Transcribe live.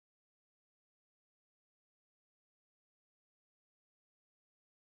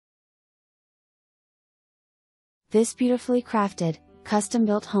This beautifully crafted,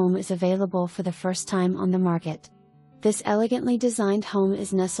 custom-built home is available for the first time on the market. This elegantly designed home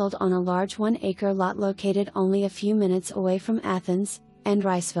is nestled on a large 1-acre lot located only a few minutes away from Athens and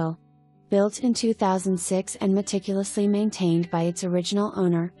Riceville. Built in 2006 and meticulously maintained by its original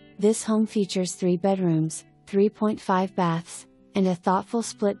owner, this home features 3 bedrooms, 3.5 baths, and a thoughtful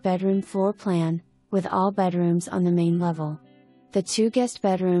split-bedroom floor plan, with all bedrooms on the main level. The 2 guest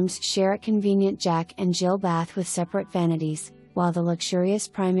bedrooms share a convenient Jack and Jill bath with separate vanities, while the luxurious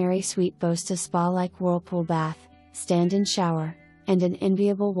primary suite boasts a spa-like whirlpool bath, stand-in shower, and an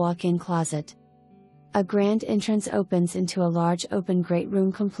enviable walk-in closet. A grand entrance opens into a large open great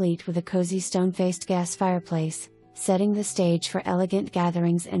room complete with a cozy stone-faced gas fireplace, setting the stage for elegant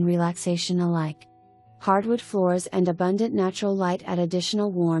gatherings and relaxation alike. Hardwood floors and abundant natural light add additional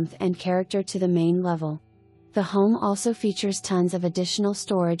warmth and character to the main level. The home also features tons of additional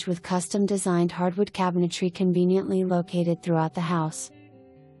storage with custom-designed hardwood cabinetry conveniently located throughout the house.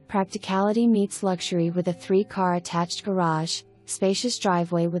 Practicality meets luxury with a 3-car attached garage, spacious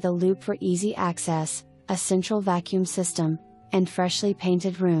driveway with a loop for easy access, a central vacuum system, and freshly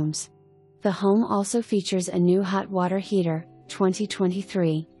painted rooms. The home also features a new hot water heater,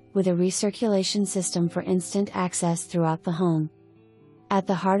 2023, with a recirculation system for instant access throughout the home. At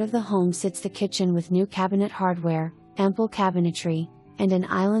the heart of the home sits the kitchen with new cabinet hardware, ample cabinetry, and an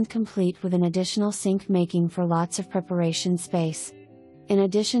island complete with an additional sink making for lots of preparation space. In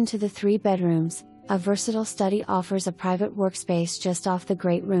addition to the 3 bedrooms, a versatile study offers a private workspace just off the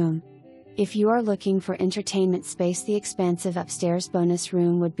great room. If you are looking for entertainment space, the expansive upstairs bonus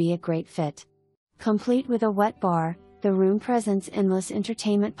room would be a great fit. Complete with a wet bar, the room presents endless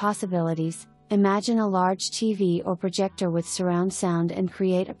entertainment possibilities. Imagine a large TV or projector with surround sound and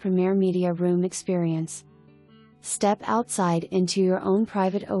create a premier media room experience. Step outside into your own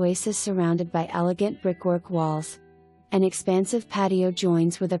private oasis surrounded by elegant brickwork walls. An expansive patio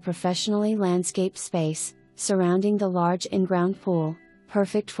joins with a professionally landscaped space, surrounding the large in-ground pool,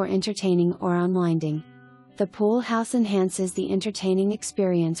 perfect for entertaining or unwinding. The pool house enhances the entertaining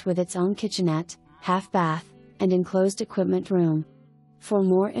experience with its own kitchenette, half bath, and enclosed equipment room. For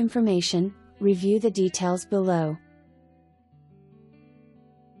more information, review the details below.